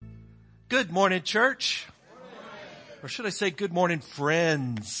Good morning, church. Or should I say good morning,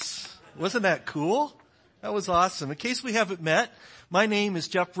 friends? Wasn't that cool? That was awesome. In case we haven't met, my name is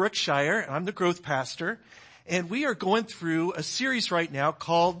Jeff Brookshire. I'm the growth pastor. And we are going through a series right now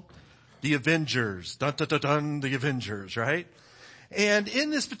called The Avengers. Dun, dun, dun, dun, The Avengers, right? And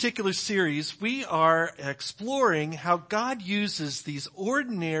in this particular series, we are exploring how God uses these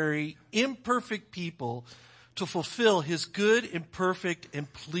ordinary, imperfect people to fulfill His good, imperfect,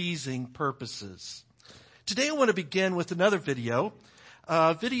 and pleasing purposes. Today I want to begin with another video,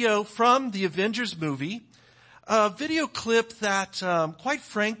 a video from the Avengers movie, a video clip that, quite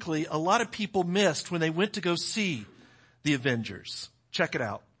frankly, a lot of people missed when they went to go see the Avengers. Check it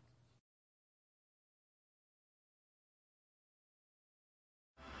out.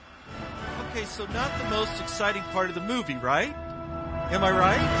 Okay, so not the most exciting part of the movie, right? Am I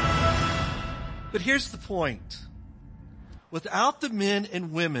right? But here's the point. Without the men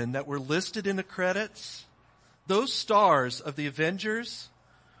and women that were listed in the credits, those stars of the Avengers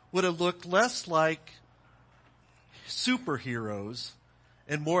would have looked less like superheroes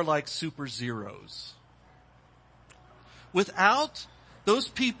and more like super zeros. Without those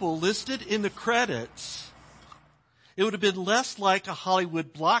people listed in the credits, it would have been less like a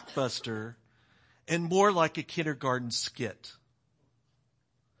Hollywood blockbuster and more like a kindergarten skit.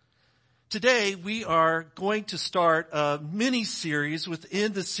 Today, we are going to start a mini-series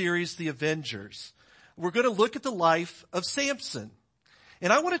within the series, The Avengers. We're going to look at the life of Samson.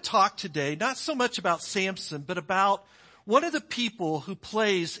 And I want to talk today not so much about Samson, but about one of the people who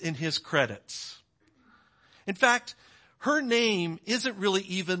plays in his credits. In fact, her name isn't really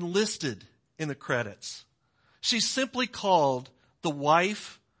even listed in the credits. She's simply called the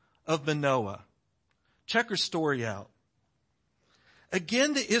wife of Manoah. Check her story out.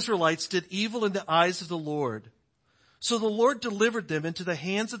 Again, the Israelites did evil in the eyes of the Lord. So the Lord delivered them into the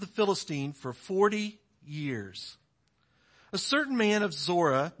hands of the Philistine for 40 years. A certain man of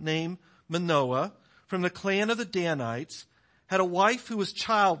Zorah named Manoah from the clan of the Danites had a wife who was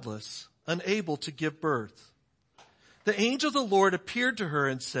childless, unable to give birth. The angel of the Lord appeared to her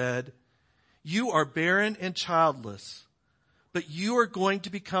and said, "You are barren and childless, but you are going to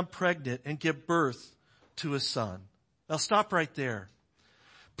become pregnant and give birth to a son." Now stop right there.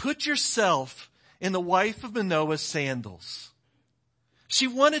 Put yourself in the wife of Manoah's sandals. She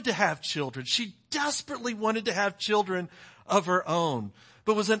wanted to have children. She desperately wanted to have children of her own,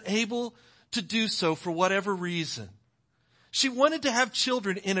 but was unable to do so for whatever reason. She wanted to have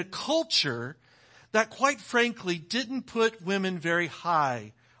children in a culture that, quite frankly, didn't put women very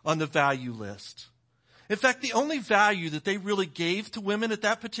high on the value list. In fact, the only value that they really gave to women at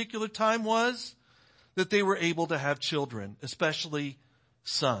that particular time was that they were able to have children, especially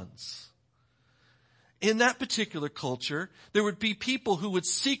sons. In that particular culture, there would be people who would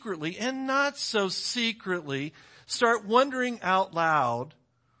secretly, and not so secretly, start wondering out loud,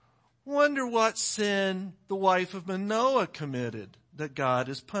 wonder what sin the wife of Manoah committed that God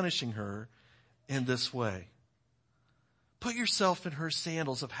is punishing her in this way. Put yourself in her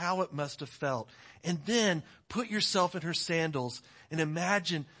sandals of how it must have felt. And then put yourself in her sandals and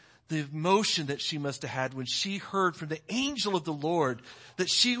imagine the emotion that she must have had when she heard from the angel of the Lord that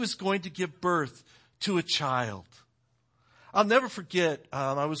she was going to give birth to a child. I'll never forget,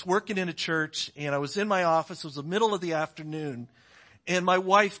 I was working in a church and I was in my office. It was the middle of the afternoon and my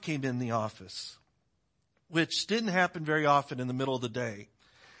wife came in the office, which didn't happen very often in the middle of the day.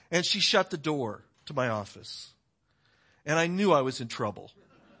 And she shut the door to my office. And I knew I was in trouble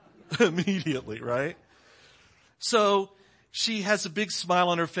immediately, right? So she has a big smile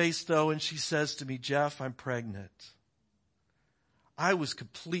on her face, though, and she says to me, "Jeff, I'm pregnant." I was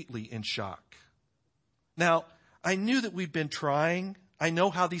completely in shock. Now, I knew that we'd been trying. I know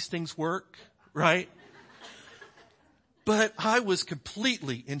how these things work, right? But I was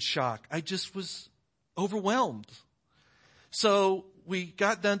completely in shock. I just was overwhelmed. So we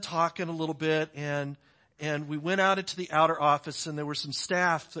got done talking a little bit, and we went out into the outer office, and there were some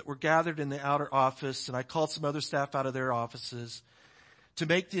staff that were gathered in the outer office, and I called some other staff out of their offices to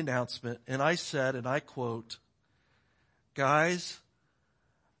make the announcement, and I said, and I quote, "Guys,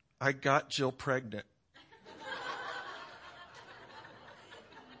 I got Jill pregnant."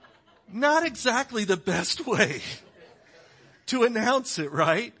 Not exactly the best way to announce it,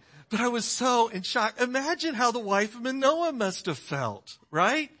 right? But I was so in shock. Imagine how the wife of Manoah must have felt,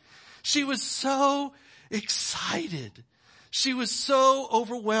 right? She was so excited. She was so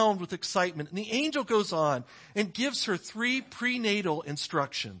overwhelmed with excitement. And the angel goes on and gives her 3 prenatal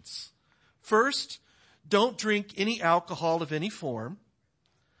instructions. First, don't drink any alcohol of any form.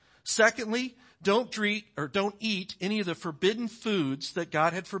 Secondly, Don't eat any of the forbidden foods that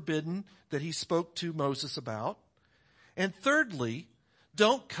God had forbidden that he spoke to Moses about. And thirdly,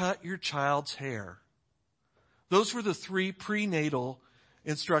 don't cut your child's hair. Those were the 3 prenatal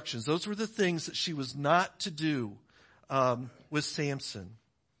instructions. Those were the things that she was not to do with Samson.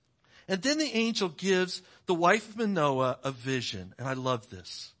 And then the angel gives the wife of Manoah a vision. And I love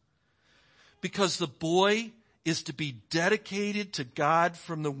this. Because the boy is to be dedicated to God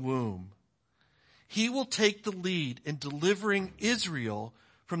from the womb. He will take the lead in delivering Israel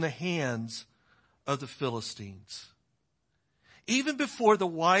from the hands of the Philistines. Even before the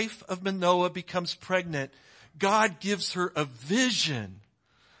wife of Manoah becomes pregnant, God gives her a vision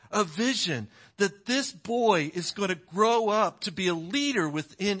that this boy is going to grow up to be a leader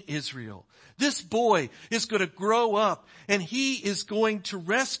within Israel. This boy is going to grow up and he is going to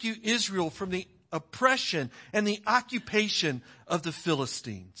rescue Israel from the oppression and the occupation of the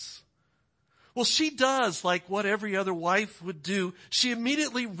Philistines. Well, she does like what every other wife would do. She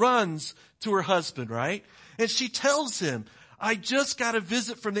immediately runs to her husband, right? And she tells him, I just got a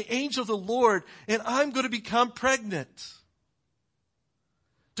visit from the angel of the Lord and I'm going to become pregnant.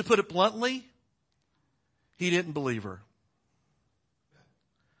 To put it bluntly, he didn't believe her.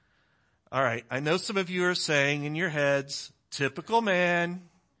 All right, I know some of you are saying in your heads, typical man.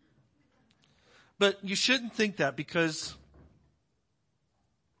 But you shouldn't think that because,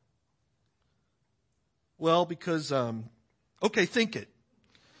 think it.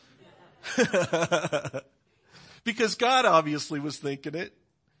 Because God obviously was thinking it.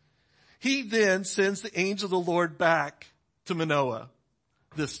 He then sends the angel of the Lord back to Manoah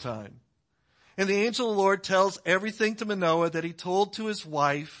this time. And the angel of the Lord tells everything to Manoah that he told to his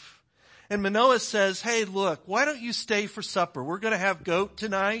wife. And Manoah says, hey, look, why don't you stay for supper? We're going to have goat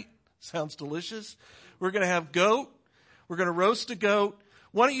tonight. Sounds delicious. We're going to have goat. We're going to roast a goat.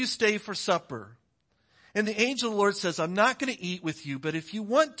 Why don't you stay for supper? And the angel of the Lord says, I'm not going to eat with you, but if you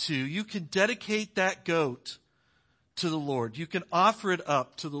want to, you can dedicate that goat to the Lord. You can offer it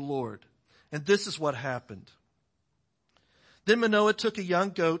up to the Lord. And this is what happened. Then Manoah took a young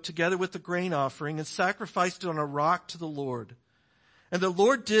goat together with the grain offering and sacrificed it on a rock to the Lord. And the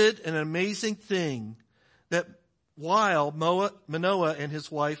Lord did an amazing thing that while Manoah and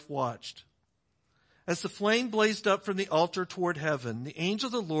his wife watched. As the flame blazed up from the altar toward heaven, the angel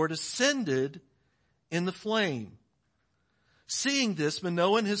of the Lord ascended in the flame. Seeing this,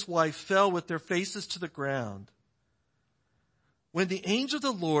 Manoah and his wife fell with their faces to the ground. When the angel of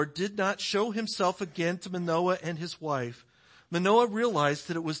the Lord did not show himself again to Manoah and his wife, Manoah realized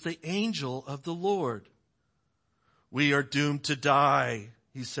that it was the angel of the Lord. We are doomed to die,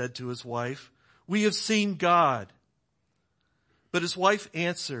 he said to his wife. We have seen God. But his wife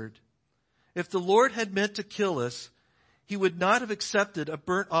answered, if the Lord had meant to kill us, he would not have accepted a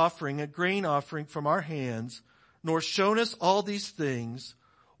burnt offering, a grain offering from our hands, nor shown us all these things,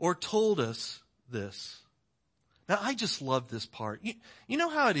 or told us this. Now, I just love this part. You know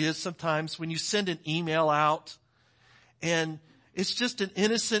how it is sometimes when you send an email out and it's just an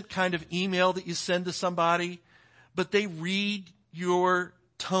innocent kind of email that you send to somebody, but they read your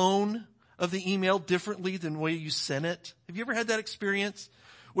tone of the email differently than the way you sent it. Have you ever had that experience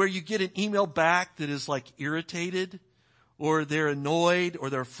where you get an email back that is like irritated or they're annoyed or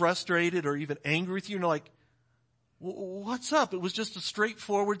they're frustrated or even angry with you and you're like, what's up? It was just a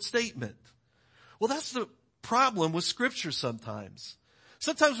straightforward statement. Well, that's the problem with Scripture sometimes.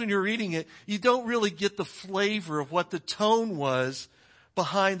 Sometimes when you're reading it, you don't really get the flavor of what the tone was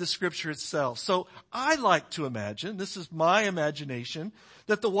behind the Scripture itself. So I like to imagine, this is my imagination,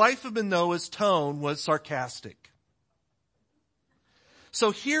 that the wife of Manoah's tone was sarcastic.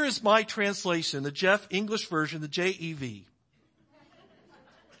 So here is my translation, the Jeff English version, the JEV.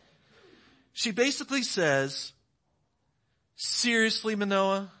 She basically says, seriously,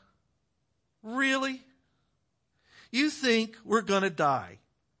 Manoah? Really? You think we're going to die?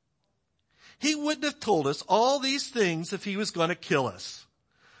 He wouldn't have told us all these things if he was going to kill us.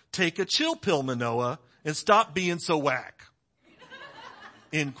 Take a chill pill, Manoah, and stop being so whack.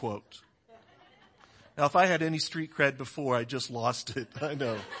 End quote. Now, if I had any street cred before, I just lost it. I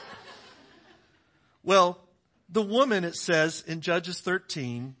know. Well, the woman, it says in Judges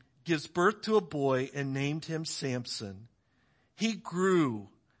 13, gives birth to a boy and named him Samson. He grew,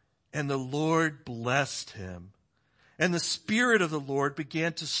 and the Lord blessed him. And the Spirit of the Lord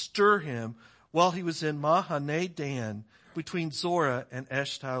began to stir him while he was in Mahane Dan between Zorah and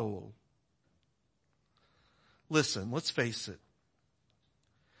Eshtaol. Listen, let's face it.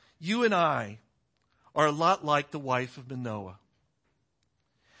 You and I are a lot like the wife of Manoah.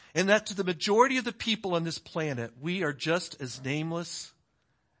 And that to the majority of the people on this planet, we are just as nameless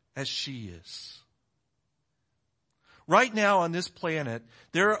as she is. Right now on this planet,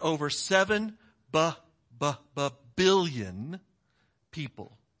 there are over 7 billion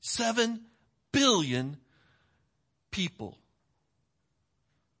people. 7 billion people.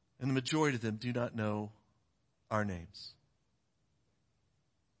 And the majority of them do not know our names.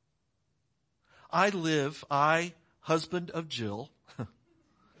 I, husband of Jill,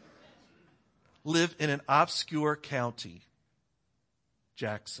 live in an obscure county,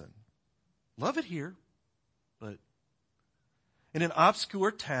 Jackson. Love it here, but in an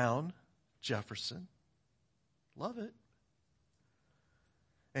obscure town, Jefferson. Love it.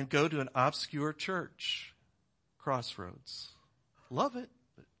 And go to an obscure church, Crossroads. Love it.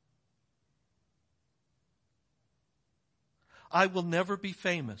 I will never be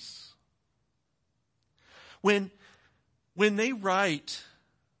famous. When they write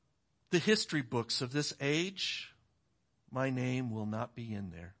the history books of this age, my name will not be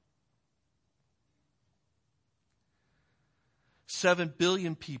in there. 7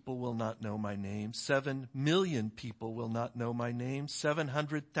 billion people will not know my name. 7 million people will not know my name.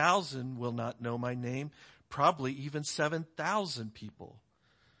 700,000 will not know my name. Probably even 7,000 people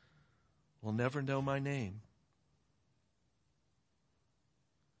will never know my name.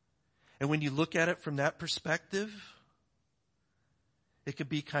 And when you look at it from that perspective, it can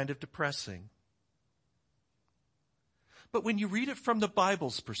be kind of depressing. But when you read it from the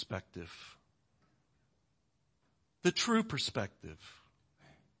Bible's perspective, the true perspective,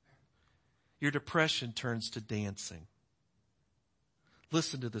 your depression turns to dancing.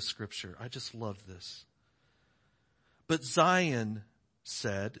 Listen to the scripture. I just love this. But Zion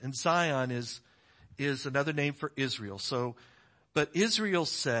said, and Zion is another name for Israel. But Israel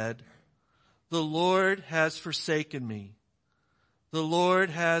said, the Lord has forsaken me. The Lord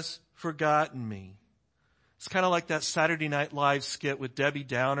has forgotten me. It's kind of like that Saturday Night Live skit with Debbie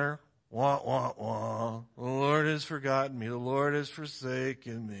Downer. Wah, wah, wah. The Lord has forgotten me. The Lord has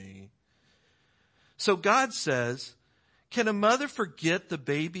forsaken me. So God says, can a mother forget the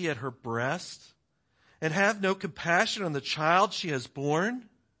baby at her breast and have no compassion on the child she has born?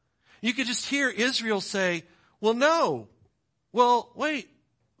 You could just hear Israel say, well, no. Well, wait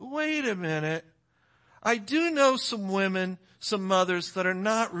a minute. I do know some women, some mothers that are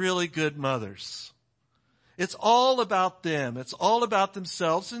not really good mothers. It's all about them. It's all about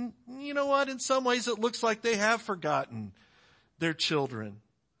themselves. And you know what? In some ways it looks like they have forgotten their children.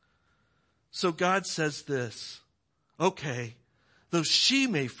 So God says this, okay, though she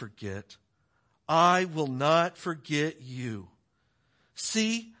may forget, I will not forget you.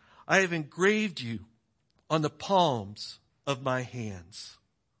 See, I have engraved you on the palms of my hands.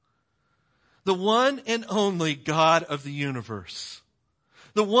 The one and only God of the universe.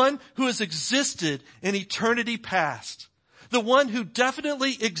 The one who has existed in eternity past. The one who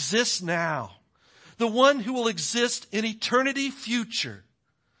definitely exists now. The one who will exist in eternity future.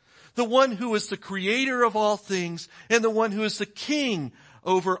 The one who is the creator of all things and the one who is the king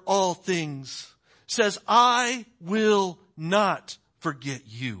over all things says, I will not forget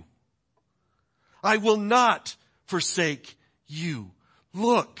you. I will not forsake you.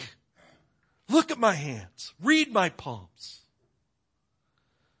 Look at my hands. Read my palms.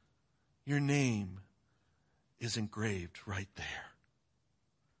 Your name is engraved right there.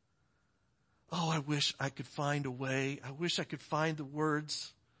 Oh, I wish I could find a way. I wish I could find the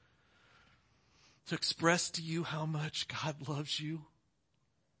words to express to you how much God loves you.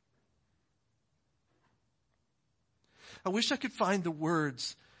 I wish I could find the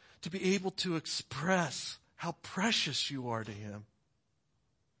words to be able to express how precious you are to Him.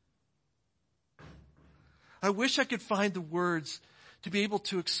 I wish I could find the words to be able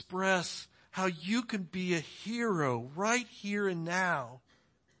to express how you can be a hero right here and now,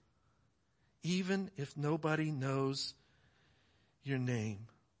 even if nobody knows your name.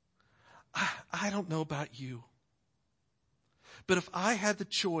 I don't know about you, but if I had the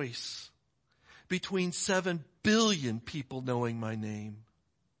choice between 7 billion people knowing my name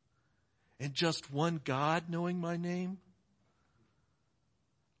and just one God knowing my name,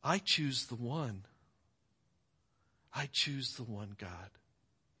 I choose the one. I choose the one God.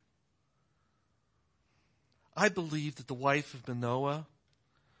 I believe that the wife of Manoah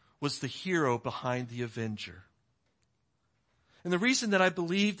was the hero behind the Avenger. And the reason that I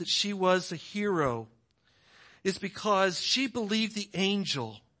believe that she was a hero is because she believed the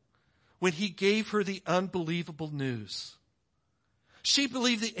angel when he gave her the unbelievable news. She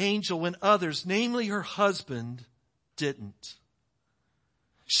believed the angel when others, namely her husband, didn't.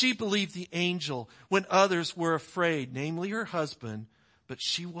 She believed the angel when others were afraid, namely her husband, but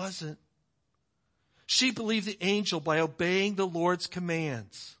she wasn't. She believed the angel by obeying the Lord's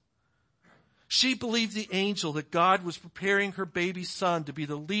commands. She believed the angel that God was preparing her baby son to be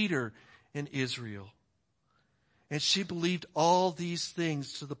the leader in Israel. And she believed all these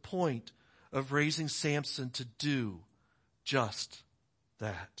things to the point of raising Samson to do just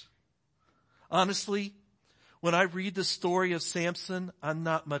that. Honestly, when I read the story of Samson, I'm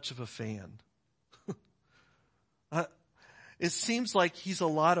not much of a fan. It seems like he's a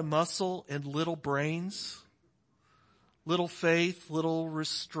lot of muscle and little brains, little faith, little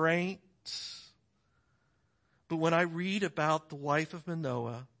restraint. But when I read about the wife of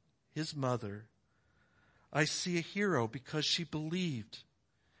Manoah, his mother, I see a hero because she believed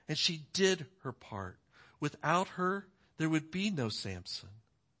and she did her part. Without her, there would be no Samson.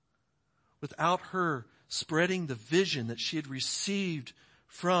 Without her spreading the vision that she had received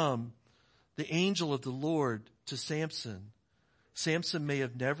from the angel of the Lord to Samson, Samson may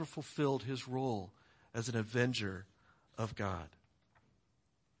have never fulfilled his role as an avenger of God.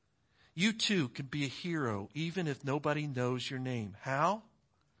 You too can be a hero even if nobody knows your name. How?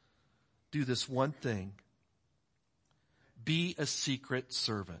 Do this one thing. Be a secret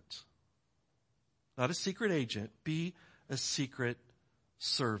servant. Not a secret agent. Be a secret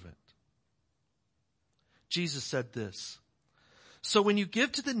servant. Jesus said this, "So when you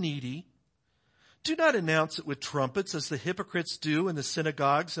give to the needy, do not announce it with trumpets as the hypocrites do in the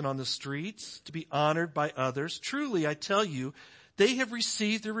synagogues and on the streets to be honored by others. Truly, I tell you, they have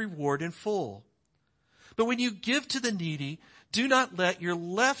received their reward in full. But when you give to the needy, do not let your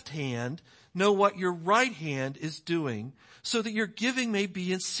left hand know what your right hand is doing, so that your giving may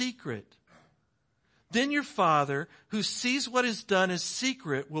be in secret. Then your Father, who sees what is done in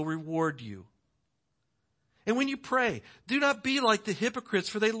secret, will reward you. And when you pray, do not be like the hypocrites,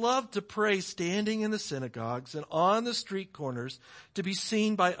 for they love to pray standing in the synagogues and on the street corners to be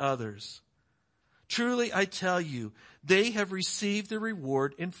seen by others. Truly, I tell you, they have received their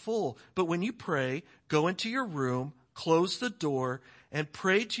reward in full. But when you pray, go into your room, close the door, and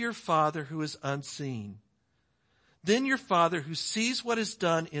pray to your Father who is unseen. Then your Father who sees what is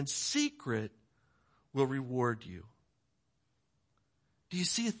done in secret will reward you." Do you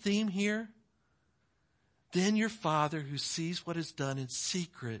see a theme here? Then your Father who sees what is done in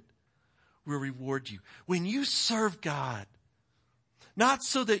secret will reward you. When you serve God, not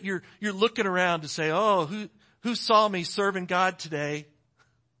so that you're looking around to say, "Oh, who saw me serving God today?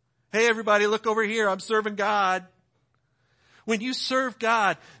 Hey, everybody, look over here. I'm serving God." When you serve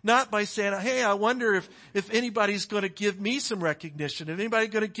God, not by saying, "Hey, I wonder if anybody's going to give me some recognition, if anybody's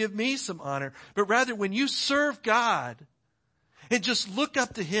going to give me some honor," but rather when you serve God and just look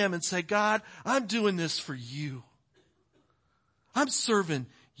up to Him and say, "God, I'm doing this for you. I'm serving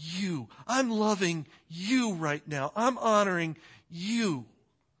you. I'm loving you right now. I'm honoring you."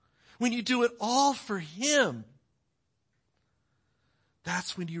 When you do it all for Him,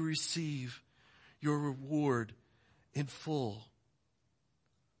 that's when you receive your reward in full.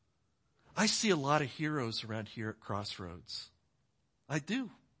 I see a lot of heroes around here at Crossroads. I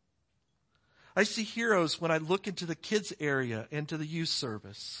do. I see heroes when I look into the kids area and to the youth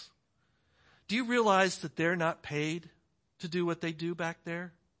service. Do you realize that they're not paid to do what they do back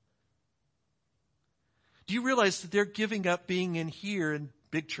there? Do you realize that they're giving up being in here in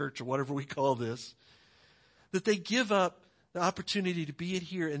big church or whatever we call this? That they give up the opportunity to be in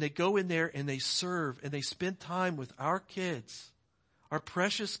here and they go in there and they serve and they spend time with our kids, our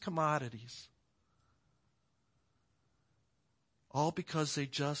precious commodities. All because they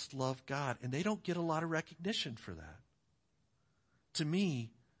just love God, and they don't get a lot of recognition for that. To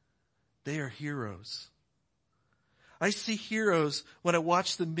me, they are heroes. I see heroes when I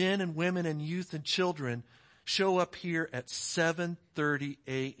watch the men and women and youth and children show up here at 7:30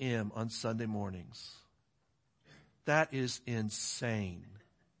 a.m. on Sunday mornings. That is insane.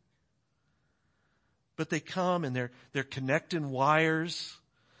 But they come and they're connecting wires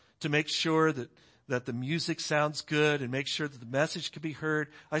to make sure that the music sounds good and make sure that the message can be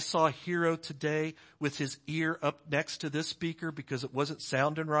heard. I saw a hero today with his ear up next to this speaker because it wasn't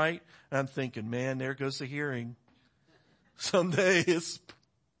sounding right. And I'm thinking, man, there goes the hearing. Someday it's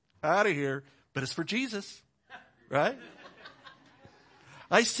out of here, but it's for Jesus, right?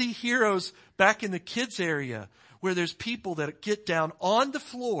 I see heroes back in the kids area where there's people that get down on the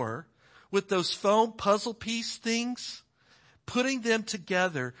floor with those foam puzzle piece things, putting them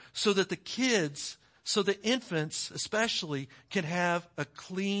together so that the kids, so the infants especially, can have a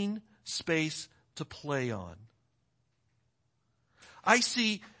clean space to play on. I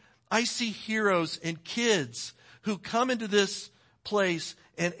see heroes and kids who come into this place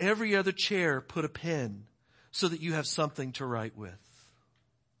and every other chair put a pen so that you have something to write with.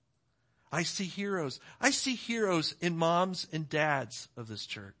 I see heroes. I see heroes in moms and dads of this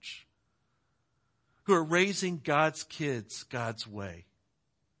church. who are raising God's kids God's way.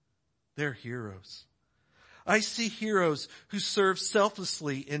 They're heroes. I see heroes who serve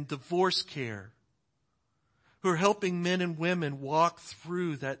selflessly in divorce care, who are helping men and women walk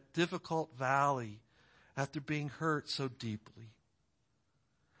through that difficult valley after being hurt so deeply.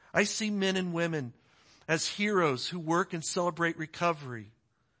 I see men and women as heroes who work and celebrate recovery,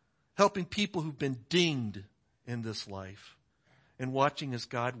 helping people who've been dinged in this life and watching as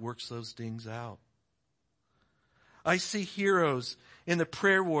God works those dings out. I see heroes in the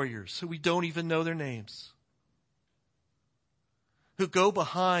prayer warriors who we don't even know their names, who go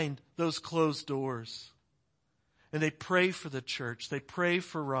behind those closed doors and they pray for the church. They pray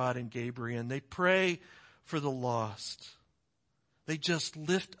for Rod and Gabriel. And they pray for the lost. They just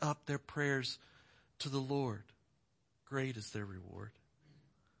lift up their prayers to the Lord. Great is their reward.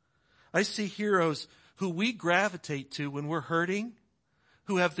 I see heroes who we gravitate to when we're hurting,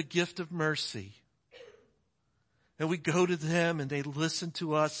 who have the gift of mercy. And we go to them and they listen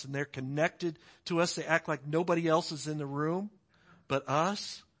to us and they're connected to us. They act like nobody else is in the room but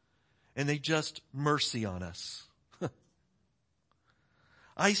us. And they just mercy on us.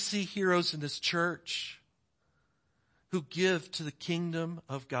 I see heroes in this church who give to the kingdom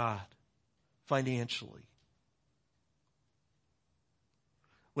of God financially,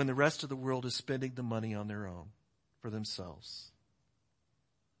 when the rest of the world is spending the money on their own for themselves.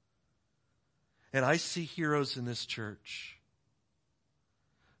 And I see heroes in this church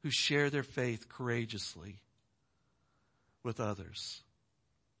who share their faith courageously with others.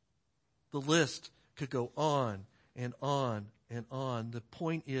 The list could go on and on and on. The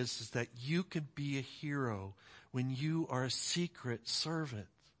point is that you can be a hero when you are a secret servant.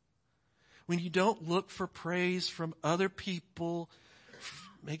 When you don't look for praise from other people,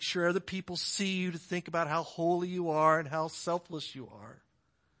 make sure other people see you to think about how holy you are and how selfless you are.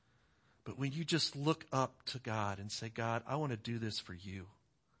 But when you just look up to God and say, God, I want to do this for you.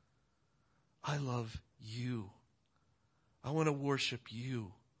 I love you. I want to worship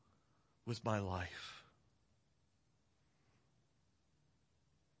you with my life.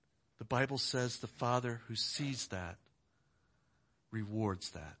 The Bible says the Father who sees that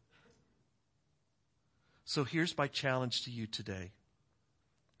rewards that. So here's my challenge to you today.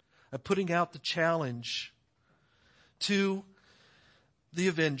 I'm putting out the challenge to the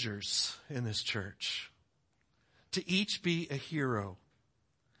Avengers in this church to each be a hero.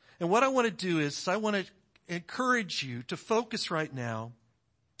 And what I want to do is I want to encourage you to focus right now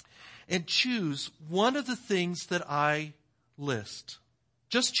and choose one of the things that I list.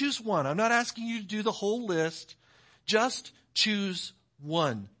 Just choose one. I'm not asking you to do the whole list. Just choose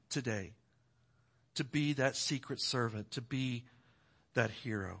one today to be that secret servant, to be that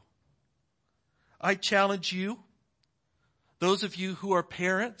hero. I challenge you, those of you who are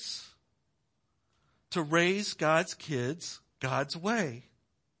parents, to raise God's kids God's way.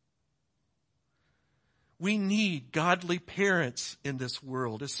 We need godly parents in this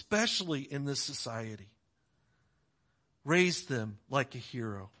world, especially in this society. Raise them like a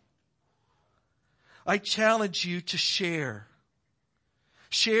hero. I challenge you to share.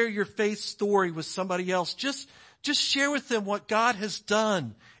 Share your faith story with somebody else. Just share with them what God has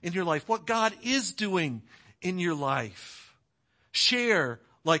done in your life, what God is doing in your life. Share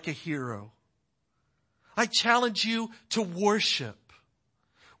like a hero. I challenge you to worship.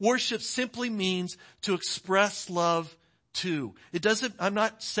 Worship simply means to express love to. I'm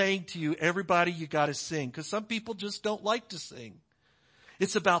not saying to you, everybody you got to sing, because some people just don't like to sing.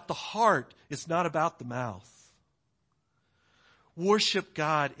 It's about the heart. It's not about the mouth. Worship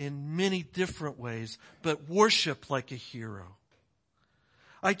God in many different ways, but worship like a hero.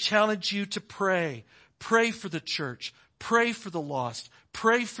 I challenge you to pray. Pray for the church. Pray for the lost.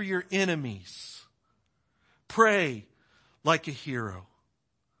 Pray for your enemies. Pray like a hero.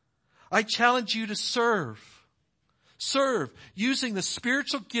 I challenge you to serve. Serve using the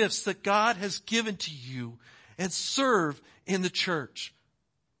spiritual gifts that God has given to you and serve in the church.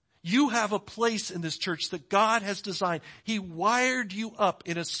 You have a place in this church that God has designed. He wired you up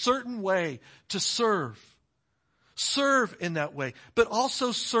in a certain way to serve. Serve in that way, but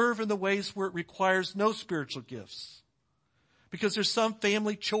also serve in the ways where it requires no spiritual gifts. Because there's some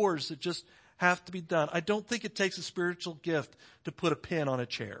family chores that just have to be done. I don't think it takes a spiritual gift to put a pen on a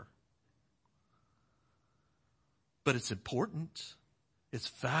chair. But it's important. It's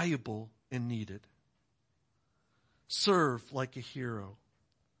valuable and needed. Serve like a hero.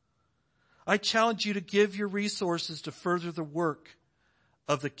 I challenge you to give your resources to further the work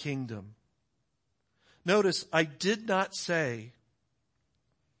of the kingdom. Notice, I did not say,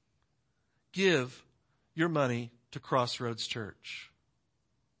 give your money to Crossroads Church.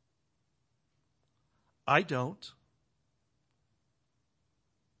 I don't.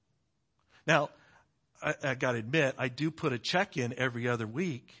 Now, I got to admit, I do put a check in every other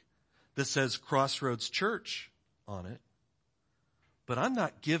week that says Crossroads Church on it, but I'm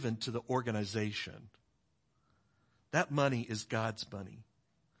not given to the organization. That money is God's money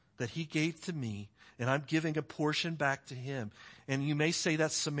that he gave to me, and I'm giving a portion back to him. And you may say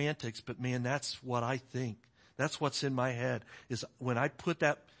that's semantics, but man, that's what I think. That's what's in my head, is when I put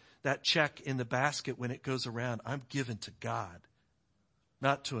that check in the basket when it goes around, I'm given to God,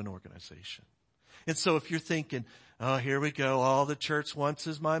 not to an organization. And so if you're thinking, oh, here we go, all the church wants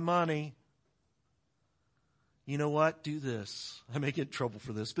is my money. You know what? Do this. I may get in trouble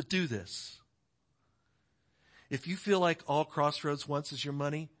for this, but do this. If you feel like all Crossroads wants is your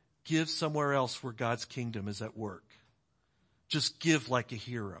money, give somewhere else where God's kingdom is at work. Just give like a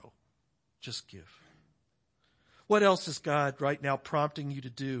hero. Just give. What else is God right now prompting you to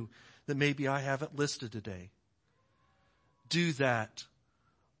do that maybe I haven't listed today? Do that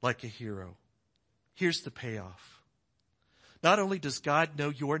like a hero. Here's the payoff. Not only does God know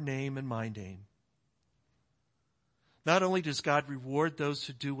your name and my name, not only does God reward those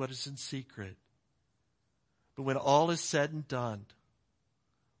who do what is in secret, but when all is said and done,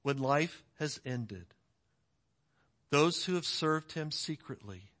 when life has ended, those who have served him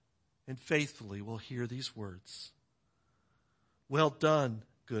secretly and faithfully will hear these words. Well done,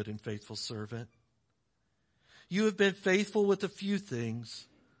 good and faithful servant. You have been faithful with a few things.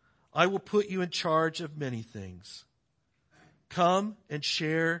 I will put you in charge of many things. Come and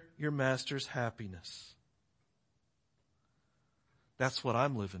share your master's happiness. That's what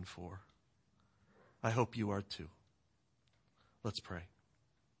I'm living for. I hope you are too. Let's pray.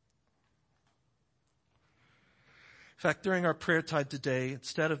 In fact, during our prayer time today,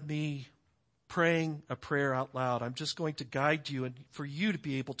 instead of me praying a prayer out loud, I'm just going to guide you and for you to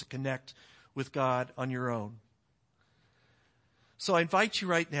be able to connect with God on your own. So I invite you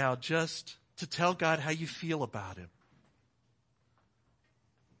right now just to tell God how you feel about him.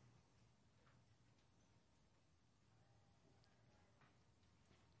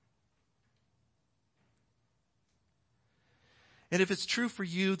 And if it's true for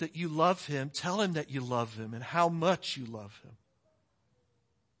you that you love him, tell him that you love him and how much you love him.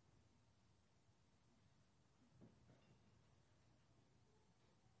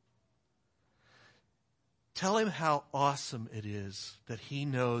 Tell him how awesome it is that he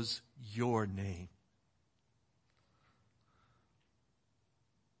knows your name.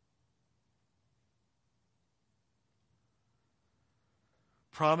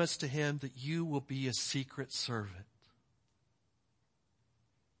 Promise to him that you will be a secret servant.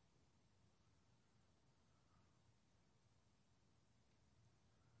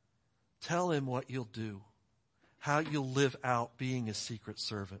 Tell him what you'll do, how you'll live out being a secret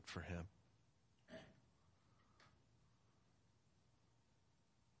servant for him.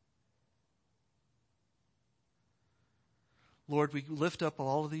 Lord, we lift up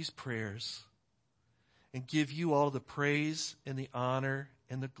all of these prayers and give you all the praise and the honor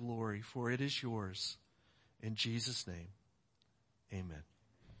and the glory, for it is yours. In Jesus' name, amen.